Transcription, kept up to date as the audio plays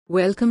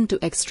Welcome to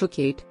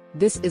Extracate,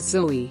 this is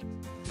Zoe.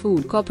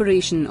 Food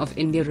Corporation of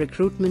India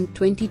Recruitment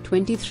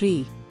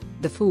 2023.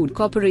 The Food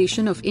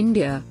Corporation of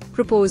India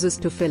proposes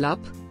to fill up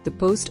the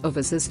post of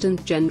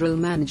Assistant General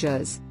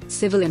Managers,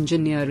 Civil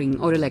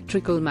Engineering or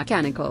Electrical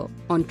Mechanical,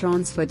 on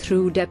transfer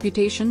through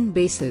deputation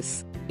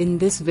basis. In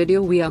this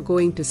video we are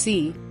going to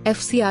see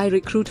FCI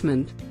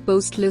recruitment,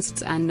 post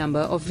lists and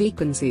number of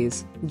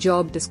vacancies,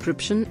 job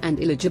description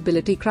and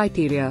eligibility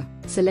criteria,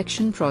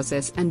 selection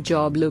process and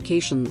job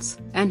locations,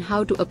 and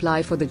how to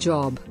apply for the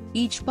job.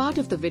 Each part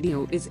of the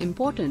video is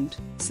important,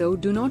 so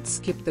do not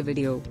skip the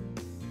video.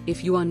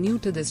 If you are new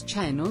to this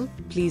channel,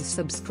 please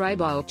subscribe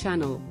our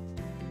channel.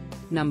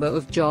 Number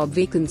of job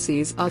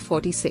vacancies are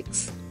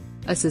 46.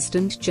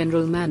 Assistant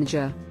General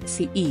Manager,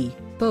 CE,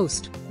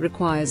 post,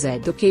 requires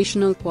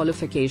educational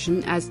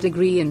qualification as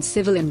degree in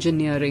civil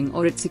engineering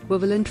or its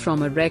equivalent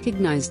from a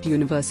recognized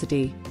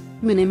university.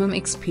 Minimum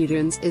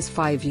experience is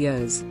 5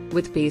 years,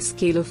 with pay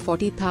scale of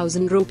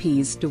 40,000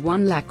 rupees to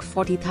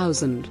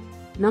 1,40,000.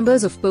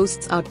 Numbers of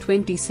posts are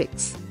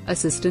 26.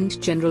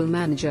 Assistant General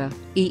Manager,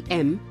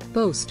 EM,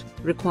 post,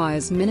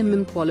 requires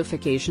minimum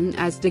qualification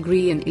as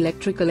degree in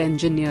electrical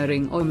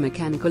engineering or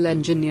mechanical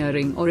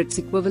engineering or its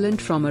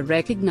equivalent from a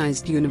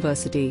recognized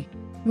university.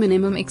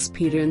 Minimum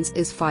experience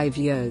is 5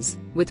 years,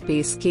 with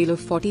pay scale of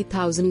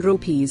 40,000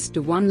 rupees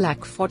to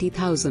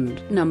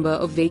 1,40,000. Number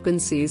of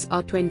vacancies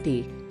are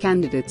 20.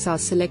 Candidates are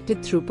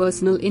selected through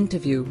personal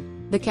interview.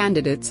 The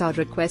candidates are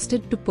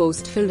requested to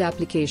post filled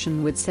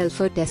application with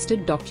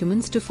self-attested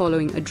documents to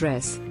following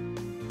address.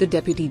 The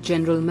Deputy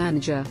General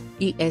Manager,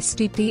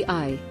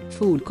 ESTTI,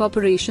 Food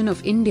Corporation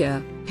of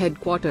India,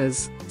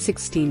 Headquarters,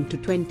 16 to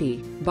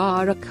 20,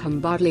 Barak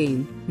Humbar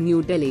Lane,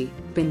 New Delhi,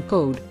 PIN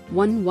code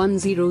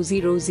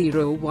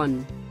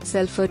 110001.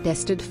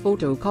 Self-attested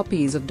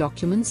photocopies of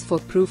documents for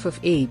proof of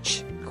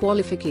age,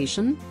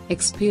 qualification,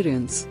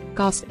 experience,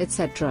 caste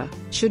etc.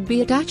 should be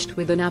attached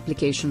with an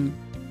application.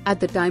 At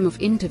the time of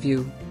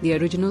interview, the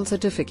original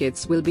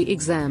certificates will be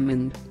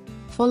examined.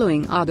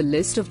 Following are the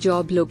list of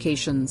job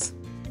locations.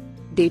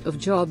 Date of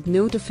job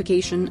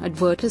notification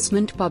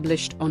advertisement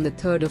published on the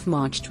 3rd of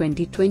March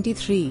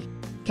 2023.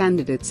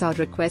 Candidates are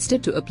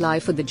requested to apply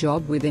for the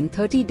job within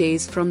 30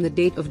 days from the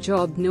date of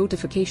job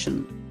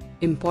notification.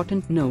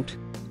 Important note: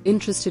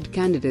 interested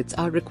candidates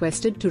are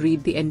requested to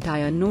read the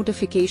entire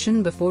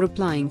notification before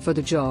applying for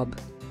the job.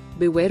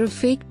 Beware of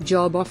fake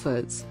job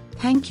offers.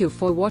 Thank you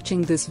for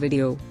watching this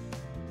video.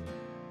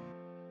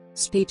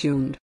 Stay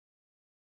tuned.